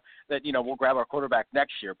Tagovailoa that, we'll grab our quarterback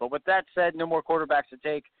next year. But with that said, no more quarterbacks to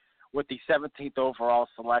take with the 17th overall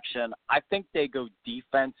selection. I think they go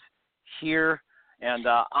defense here. And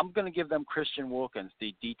I'm going to give them Christian Wilkins,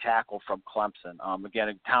 the D tackle from Clemson. Again,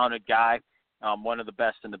 a talented guy, one of the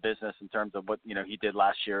best in the business in terms of what, he did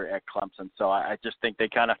last year at Clemson. So I just think they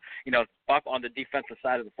kind of, up on the defensive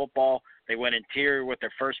side of the football. They went interior with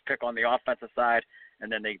their first pick on the offensive side,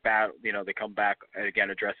 and then they come back,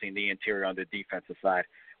 again, addressing the interior on the defensive side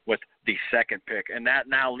with the second pick. And that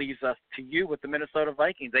now leaves us to you with the Minnesota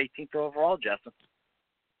Vikings, 18th overall, Justin.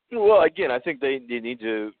 Well, again, I think they need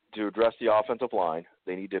to address the offensive line.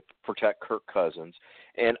 They need to protect Kirk Cousins.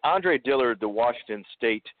 And Andre Dillard, the Washington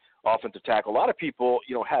State offensive tackle. A lot of people,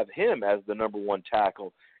 have him as the number one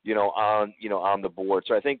tackle, on the board.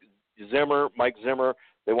 So I think Mike Zimmer,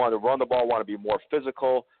 they want to run the ball, want to be more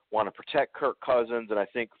physical, want to protect Kirk Cousins, and I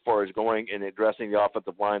think as far as going and addressing the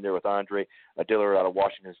offensive line there with Andre Dillard out of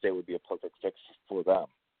Washington State would be a perfect fix for them.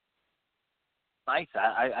 Nice.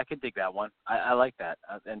 I could dig that one. I like that.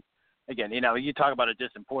 And again, you talk about a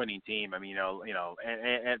disappointing team. I mean,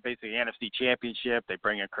 and basically NFC Championship, they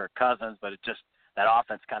bring in Kirk Cousins, but it just that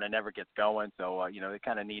offense kind of never gets going. So they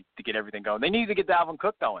kind of need to get everything going. They need to get Dalvin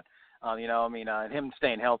Cook going. Him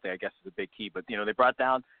staying healthy, I guess, is a big key. But they brought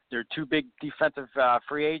down their two big defensive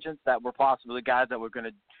free agents that were possibly guys that were going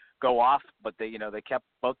to go off, but they kept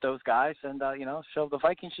both those guys, and so the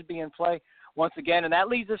Vikings should be in play once again. And that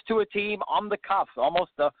leads us to a team on the cuff,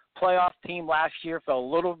 almost a playoff team last year, fell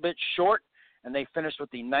a little bit short, and they finished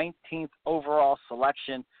with the 19th overall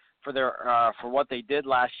selection for their for what they did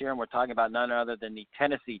last year. And we're talking about none other than the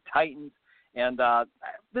Tennessee Titans. And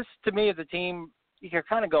this, to me, is a team you're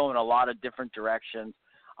kind of going a lot of different directions.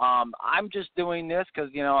 I'm just doing this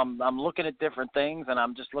because I'm looking at different things, and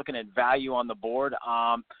I'm just looking at value on the board.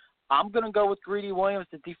 I'm going to go with Greedy Williams,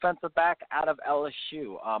 the defensive back out of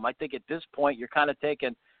LSU. I think at this point you're kind of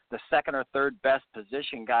taking the second or third best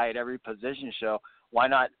position guy at every position. So why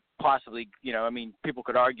not possibly, people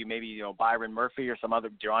could argue maybe, Byron Murphy or some other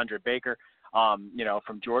DeAndre Baker,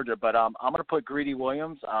 from Georgia. But I'm going to put Greedy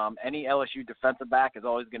Williams. Any LSU defensive back is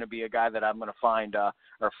always going to be a guy that I'm going to find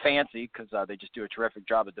or fancy because they just do a terrific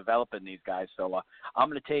job of developing these guys. So I'm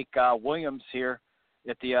going to take Williams here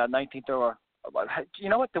at the 19th or you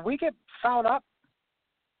know what? Did we get fouled up?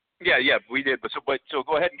 Yeah, we did. So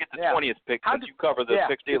go ahead and get the 20th pick since you cover the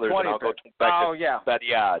pick Steelers, and I'll go back to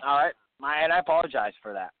the odds. All right. And I apologize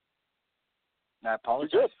for that. I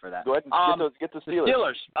apologize for that. Go ahead and get the Steelers.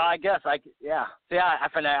 Steelers. I guess See,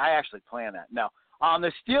 I actually planned that. No.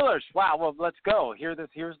 The Steelers. Wow. Well, let's go. Here's the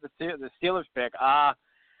Steelers pick.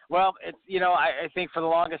 Well, it's I think for the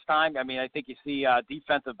longest time, I think you see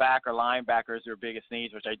defensive back or linebackers their biggest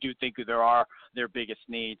needs, which I do think there are their biggest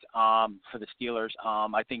needs for the Steelers.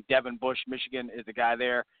 I think Devin Bush, Michigan, is the guy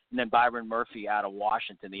there, and then Byron Murphy out of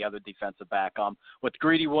Washington, the other defensive back. With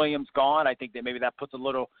Greedy Williams gone, I think that maybe that puts a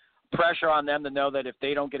little pressure on them to know that if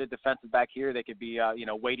they don't get a defensive back here, they could be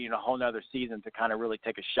waiting a whole nother season to kind of really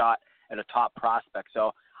take a shot at a top prospect.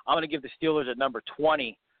 So I'm going to give the Steelers at number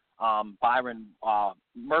 20. Byron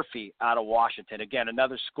Murphy out of Washington. Again,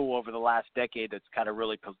 another school over the last decade that's kind of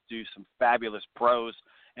really produced some fabulous pros,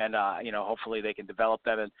 and hopefully they can develop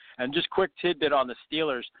them. And just quick tidbit on the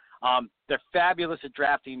Steelers, they're fabulous at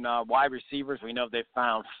drafting wide receivers. We know they've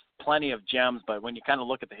found plenty of gems, but when you kind of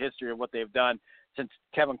look at the history of what they've done since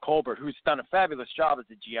Kevin Colbert, who's done a fabulous job as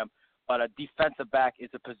a GM, but a defensive back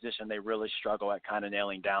is a position they really struggle at kind of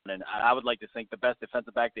nailing down. And I would like to think the best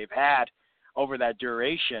defensive back they've had over that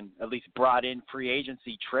duration, at least brought in free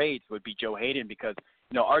agency trades, would be Joe Hayden, because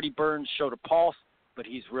Artie Burns showed a pulse, but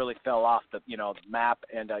he's really fell off the map,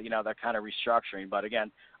 and they're kind of restructuring. But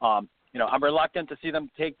again, I'm reluctant to see them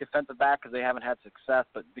take defensive back because they haven't had success.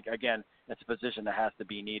 But again, it's a position that has to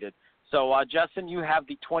be needed. So Justin, you have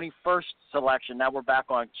the 21st selection. Now we're back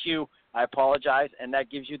on cue. I apologize, and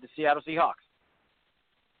that gives you the Seattle Seahawks.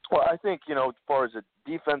 Well, I think as far as the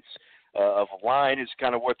defense of a line is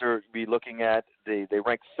kind of what they're be looking at. They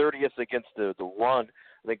rank 30th against the run.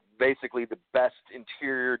 I think basically the best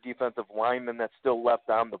interior defensive lineman that's still left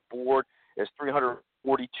on the board is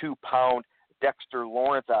 342-pound Dexter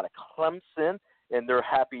Lawrence out of Clemson, and they're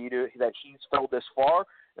happy that he's fell this far,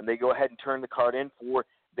 and they go ahead and turn the card in for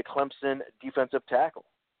the Clemson defensive tackle.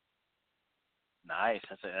 Nice.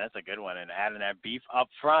 That's a good one. And adding that beef up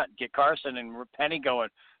front, get Carson and Penny going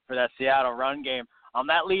for that Seattle run game.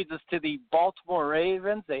 That leads us to the Baltimore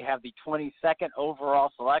Ravens. They have the 22nd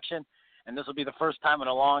overall selection, and this will be the first time in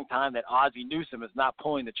a long time that Ozzie Newsome is not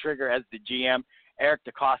pulling the trigger as the GM. Eric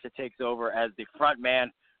DeCosta takes over as the front man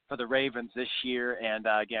for the Ravens this year, and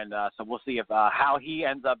so we'll see if how he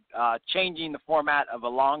ends up changing the format of a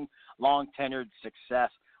long tenured success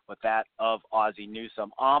with that of Ozzie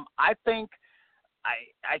Newsome. I think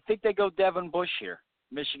they go Devin Bush here.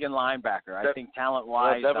 Michigan linebacker. I think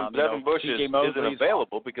talent-wise, Devin Bush isn't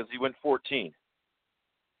available because he went 14.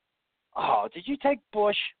 Oh, did you take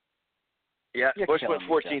Bush? Yeah, Bush went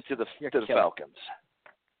 14 to the Falcons.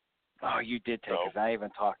 Oh, you did take it. I even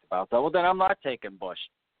talked about that. Well, then I'm not taking Bush.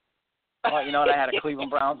 Well, you know what? I had a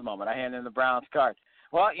Cleveland Browns moment. I handed in the Browns card.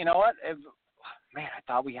 Well, you know what? Man, I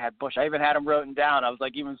thought we had Bush. I even had him written down. I was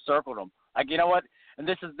like, even circled him. Like, you know what? And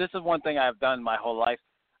this is one thing I've done my whole life.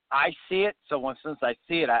 I see it, so since I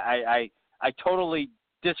see it, I totally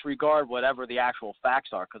disregard whatever the actual facts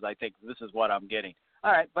are because I think this is what I'm getting.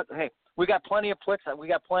 All right, but hey, we got plenty of picks. We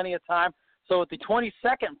got plenty of time. So at the 22nd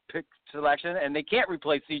pick selection, and they can't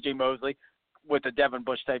replace C.J. Mosley with a Devin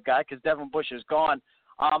Bush type guy because Devin Bush is gone.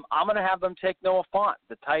 I'm going to have them take Noah Fant,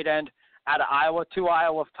 the tight end out of Iowa. 2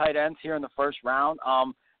 Iowa tight ends here in the first round.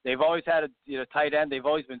 They've always had a tight end. They've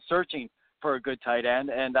always been searching for a good tight end,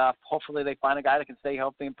 and hopefully they find a guy that can stay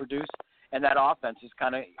healthy and produce. And that offense is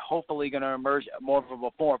kind of hopefully going to emerge more of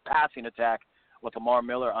a form of passing attack with Lamar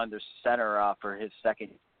Miller under center for his second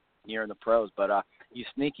year in the pros. But you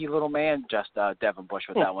sneaky little man, Devin Bush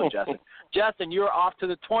with that one, Justin. Justin, you're off to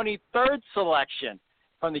the 23rd selection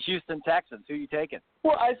from the Houston Texans. Who are you taking?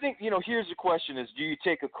 Well, I think, here's the question is, do you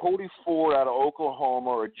take a Cody Ford out of Oklahoma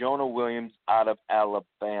or a Jonah Williams out of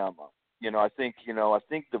Alabama? I think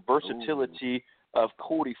the versatility of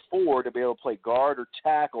Cody Ford to be able to play guard or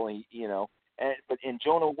tackle, but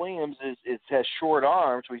Jonah Williams has short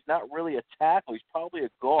arms, so he's not really a tackle. He's probably a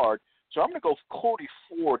guard. So I'm going to go for Cody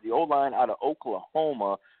Ford, the O-line out of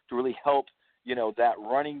Oklahoma, to really help, that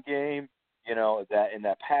running game,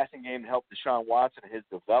 that passing game to help Deshaun Watson and his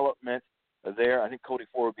development there. I think Cody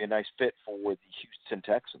Ford would be a nice fit for the Houston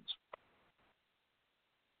Texans.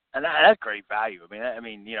 And that's great value. I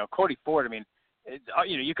mean, Cody Ford.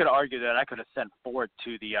 You could argue that I could have sent Ford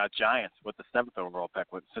to the Giants with the 7th overall pick,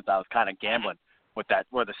 since I was kind of gambling with that,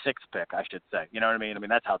 or the 6th pick, I should say. You know what I mean?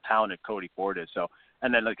 That's how talented Cody Ford is. So,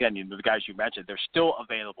 and then again, the guys you mentioned, they're still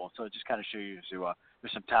available. So it just kind of shows you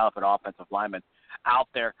there's some talented offensive linemen out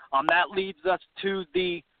there. That leads us to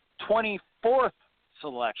the 24th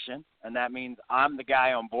selection, and that means I'm the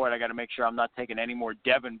guy on board. I got to make sure I'm not taking any more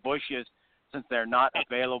Devin Bushes since they're not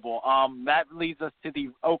available. That leads us to the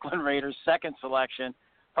Oakland Raiders' 2nd selection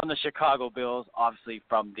from the Chicago Bills, obviously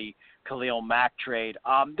from the Khalil Mack trade.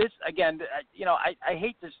 This, again, I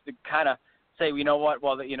hate this to kind of say,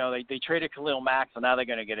 well, they traded Khalil Mack, so now they're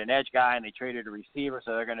going to get an edge guy, and they traded a receiver,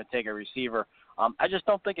 so they're going to take a receiver. I just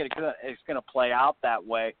don't think it's going to play out that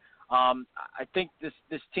way. I think this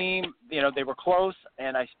team, they were close,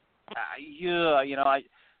 and I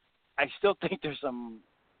still think there's some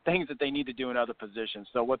things that they need to do in other positions.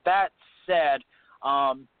 So with that said,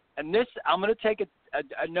 and this, I'm going to take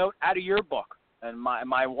a note out of your book. And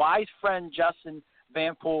my wise friend Justin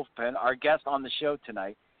Van Fulpen, our guest on the show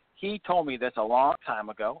tonight, he told me this a long time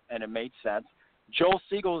ago, and it made sense. Joel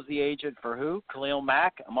Siegel is the agent for who? Khalil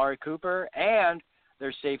Mack, Amari Cooper, and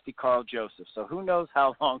their safety Carl Joseph. So who knows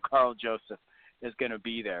how long Carl Joseph is going to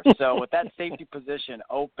be there. So with that safety position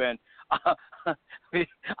open,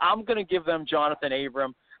 I'm going to give them Jonathan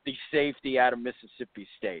Abram, the safety out of Mississippi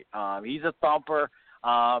State. He's a thumper.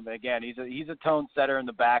 Again, he's a tone setter in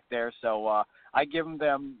the back there. So I give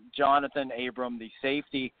them Jonathan Abram, the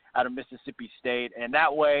safety out of Mississippi State. And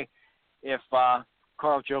that way, if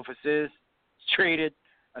Carl Joseph is traded,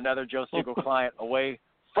 another Joe Siegel client away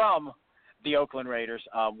from the Oakland Raiders,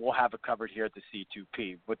 we'll have it covered here at the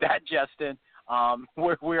C2P. With that, Justin,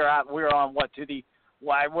 we're on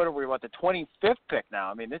the 25th pick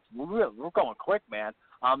now. We're going quick, man.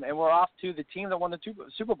 And we're off to the team that won the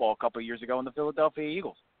Super Bowl a couple of years ago in the Philadelphia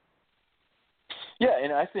Eagles. Yeah,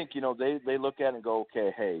 and I think, they look at it and go,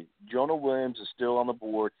 okay, hey, Jonah Williams is still on the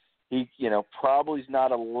board. He, probably is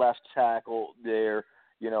not a left tackle there,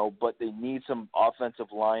 but they need some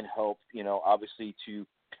offensive line help, obviously to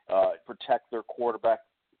protect their quarterback,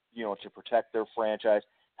 to protect their franchise,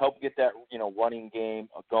 help get that, running game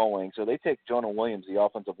going. So they take Jonah Williams, the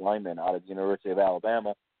offensive lineman out of the University of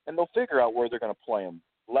Alabama, and they'll figure out where they're going to play him.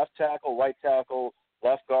 Left tackle, right tackle,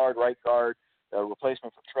 left guard, right guard,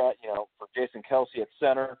 replacement for Jason Kelsey at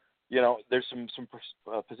center. There's some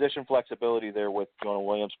position flexibility there with Jonah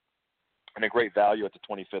Williams, and a great value at the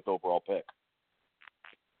 25th overall pick.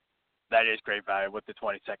 That is great value with the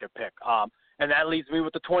 22nd pick. And that leaves me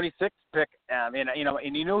with the 26th pick. And you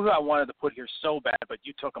know who I wanted to put here so bad, but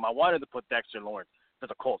you took him. I wanted to put Dexter Lawrence to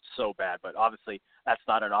the Colts so bad, but obviously that's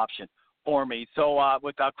not an option for me. So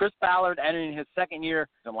with Chris Ballard entering his second year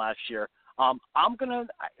than last year,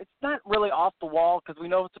 it's not really off the wall because we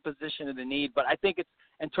know it's a position of the need, but I think it's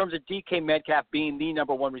in terms of DK Metcalf being the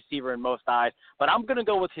number one receiver in most eyes. But I'm going to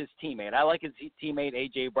go with his teammate. I like his teammate,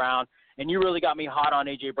 A.J. Brown, and you really got me hot on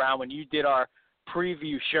A.J. Brown when you did our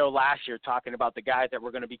preview show last year talking about the guys that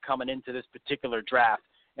were going to be coming into this particular draft.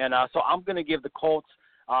 And so I'm going to give the Colts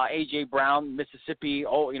A.J. Brown, Mississippi,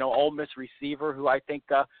 Ole Miss receiver, who I think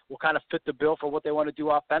will kind of fit the bill for what they want to do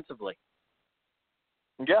offensively.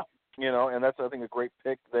 Yeah, and that's, I think, a great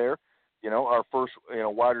pick there. Our first,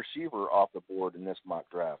 wide receiver off the board in this mock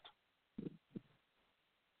draft.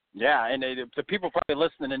 Yeah, and the people probably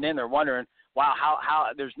listening in, they're wondering, wow, how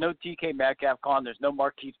there's no DK Metcalf gone, there's no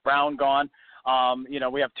Marquise Brown gone.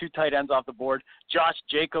 We have 2 tight ends off the board. Josh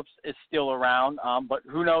Jacobs is still around, but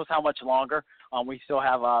who knows how much longer. We still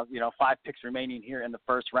have, 5 picks remaining here in the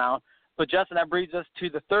first round. So, Justin, that brings us to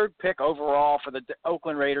the 3rd pick overall for the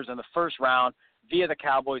Oakland Raiders in the first round via the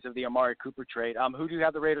Cowboys of the Amari Cooper trade. Who do you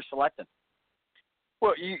have the Raiders selecting?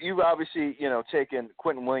 Well, you've obviously, taken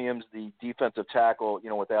Quentin Williams, the defensive tackle,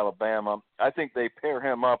 with Alabama. I think they pair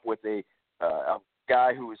him up with a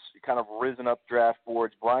guy who's kind of risen up draft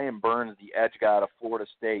boards, Brian Burns, the edge guy out of Florida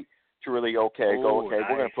State, to really, Nice. we're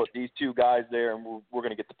going to put these 2 guys there, and we're going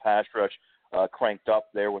to get the pass rush cranked up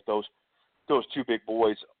there with those 2 big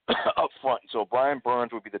boys up front. So Brian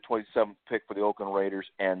Burns would be the 27th pick for the Oakland Raiders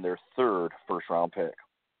and their 3rd first-round pick.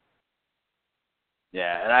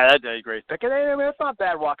 Yeah, and that's a great pick. And it's not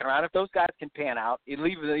bad walking around. If those guys can pan out, even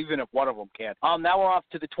if one of them can. Now we're off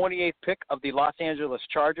to the 28th pick of the Los Angeles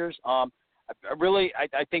Chargers. I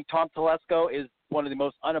think Tom Telesco is one of the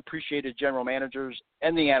most unappreciated general managers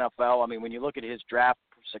in the NFL. I mean, when you look at his draft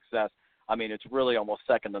success, it's really almost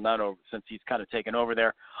second to none since he's kind of taken over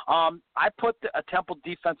there. I put a Temple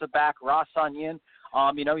defensive back, Ross Sanyin.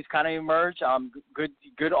 He's kind of emerged,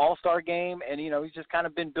 good all-star game, and, he's just kind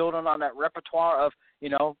of been building on that repertoire of,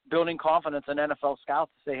 building confidence in NFL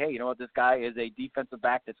scouts to say, hey, this guy is a defensive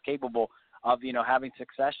back that's capable of, having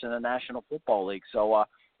success in the National Football League. So, I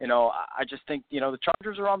just think, the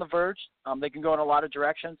Chargers are on the verge. They can go in a lot of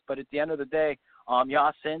directions, but at the end of the day,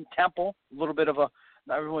 Yasin, Temple, a little bit of a,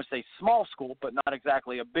 I don't want to say small school, but not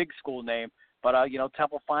exactly a big school name, but,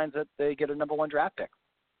 Temple finds that they get a number 1 draft pick.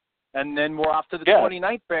 And then we're off to the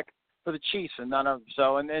 29th pick for the Chiefs, and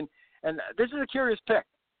this is a curious pick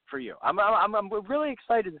for you. I'm really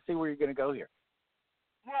excited to see where you're going to go here.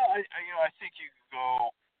 Well, I think you could go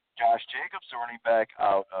Josh Jacobs, the running back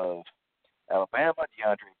out of Alabama,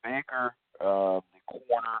 DeAndre Baker, the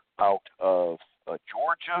corner out of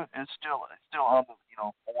Georgia is still on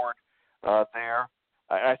the board there.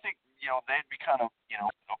 I think they'd be kind of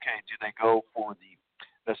okay. Do they go for the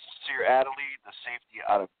Nasir Adderley, the safety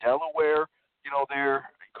out of Delaware, they're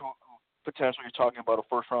who potentially you're talking about a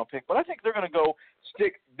first-round pick. But I think they're going to go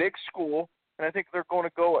stick big school, and I think they're going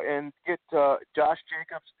to go and get Josh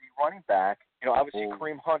Jacobs, the running back. Obviously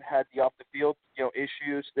Kareem Hunt had the off-the-field,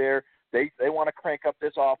 issues there. They want to crank up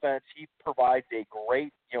this offense. He provides a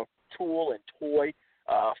great, tool and toy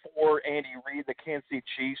for Andy Reid, the Kansas City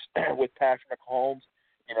Chiefs, with Patrick Mahomes.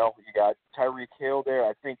 You got Tyreek Hill there.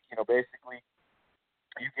 I think, basically –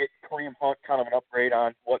 you get Kareem Hunt, kind of an upgrade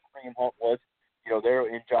on what Kareem Hunt was,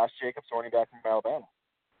 there in Josh Jacobs, running back from Alabama.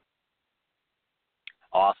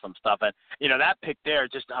 Awesome stuff. And, that pick there,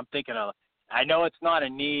 I'm thinking of, I know it's not a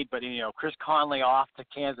need, but, Chris Conley off to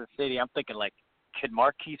Kansas City. I'm thinking, could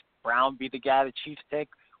Marquise Brown be the guy the Chiefs take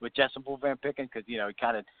with Justin Fulpen picking? Because, he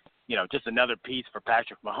kind of, just another piece for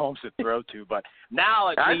Patrick Mahomes to throw to. But now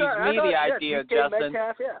it leaves me the idea, Justin.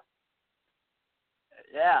 Metcalf,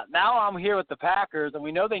 Yeah, now I'm here with the Packers, and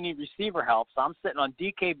we know they need receiver help, so I'm sitting on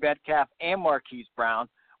DK Metcalf and Marquise Brown.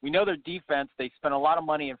 We know their defense. They spent a lot of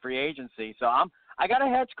money in free agency, so I got a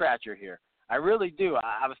head-scratcher here. I really do.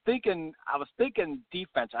 I was thinking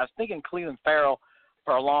defense. I was thinking Cleveland Farrell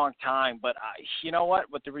for a long time, but you know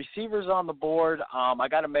what? With the receivers on the board, I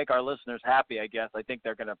got to make our listeners happy, I guess. I think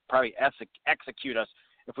they're going to probably execute us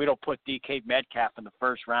if we don't put DK Metcalf in the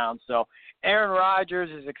first round. So Aaron Rodgers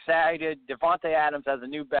is excited. Devontae Adams has a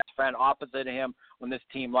new best friend opposite of him when this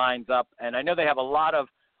team lines up. And I know they have a lot of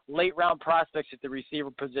late-round prospects at the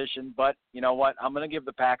receiver position, but you know what? I'm going to give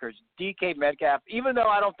the Packers DK Metcalf, even though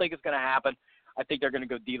I don't think it's going to happen. I think they're going to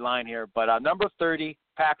go D-line here. But number 30,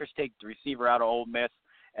 Packers take the receiver out of Ole Miss.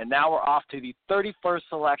 And now we're off to the 31st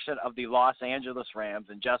selection of the Los Angeles Rams.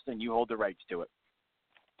 And, Justin, you hold the rights to it.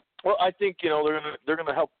 Well, I think they're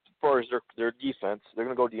gonna help as far as their defense. They're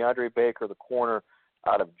gonna go DeAndre Baker, the corner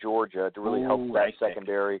out of Georgia, to really help that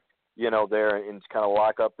secondary, there and kind of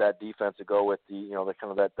lock up that defense to go with the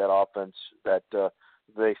kind of that offense that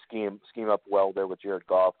they scheme up well there with Jared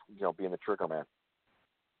Goff, being the trigger man.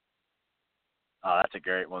 Oh, that's a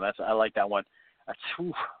great one. I like that one. That's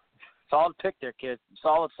solid pick there, kid.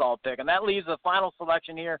 Solid pick, and that leaves the final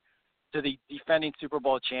selection here to the defending Super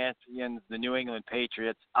Bowl champions, the New England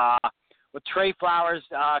Patriots. With Trey Flowers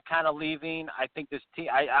kind of leaving, I think this team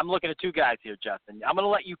 – I'm looking at 2 guys here, Justin. I'm going to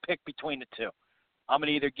let you pick between the 2. I'm going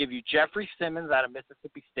to either give you Jeffrey Simmons out of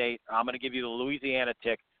Mississippi State, or I'm going to give you the Louisiana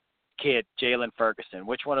kid, Jalen Ferguson.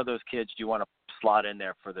 Which one of those kids do you want to slot in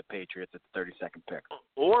there for the Patriots at the 32nd pick?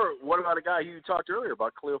 Or what about a guy you talked earlier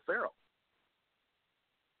about, Khalil Farrell?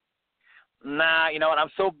 Nah, you know what? I'm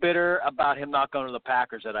so bitter about him not going to the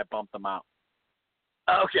Packers that I bumped him out.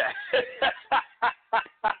 Okay.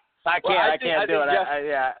 I can't. Well, I can't do it.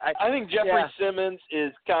 I think Jeffrey Simmons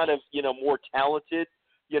is kind of, more talented,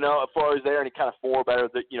 as far as there, and he kind of better,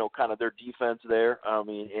 kind of their defense there. I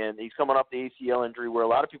mean, and he's coming off the ACL injury where a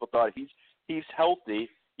lot of people thought if he's healthy,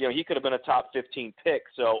 he could have been a top 15 pick.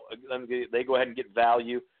 So they go ahead and get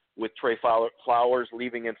value with Trey Flowers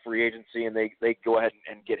leaving in free agency, and they go ahead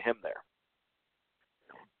and get him there.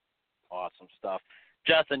 Awesome stuff.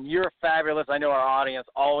 Justin, you're fabulous. I know our audience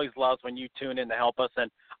always loves when you tune in to help us,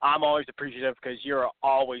 and I'm always appreciative because you're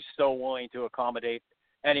always so willing to accommodate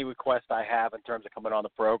any request I have in terms of coming on the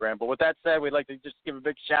program. But with that said, we'd like to just give a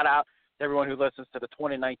big shout-out to everyone who listens to the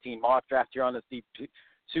 2019 mock draft here on the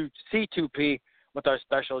C2P with our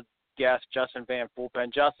special guest, Justin Van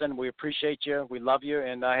Fulpen. Justin, we appreciate you. We love you.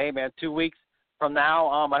 And, hey, man, 2 weeks from now,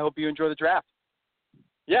 I hope you enjoy the draft.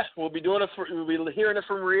 Yeah, we'll be doing it. We'll be hearing it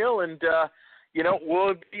from real, and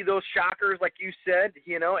will it be those shockers like you said?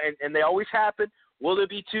 And they always happen. Will there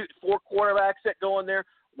be 4 quarterbacks that go in there?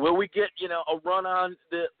 Will we get a run on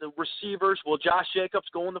the receivers? Will Josh Jacobs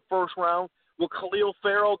go in the first round? Will Khalil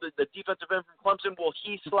Farrell, the defensive end from Clemson, will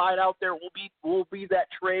he slide out there? Will be that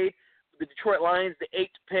trade? The Detroit Lions, the 8th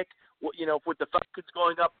pick, with the Falcons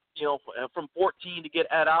going up, from 14 to get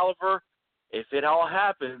Ed Oliver. If it all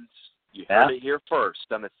happens, you heard it here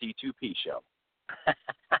first on the C2P show.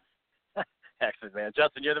 Excellent, man.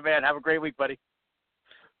 Justin, you're the man. Have a great week, buddy.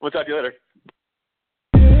 We'll talk to you later.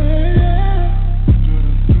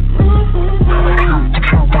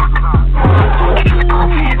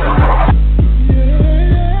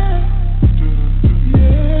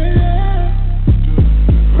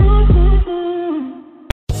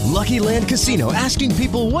 Lucky Land Casino, asking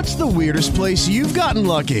people, what's the weirdest place you've gotten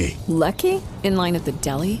lucky? Lucky? In line at the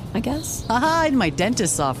deli, I guess? Aha, in my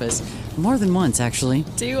dentist's office. More than once, actually.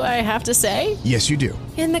 Do I have to say? Yes, you do.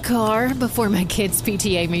 In the car before my kids'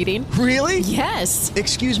 PTA meeting. Really? Yes.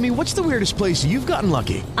 Excuse me, what's the weirdest place you've gotten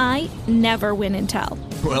lucky? I never win and tell.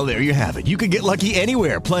 Well, there you have it. You can get lucky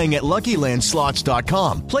anywhere, playing at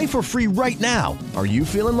LuckyLandSlots.com. Play for free right now. Are you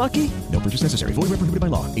feeling lucky? No purchase necessary. Void where prohibited by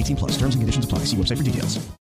law. 18+. Terms and conditions apply. See website for details.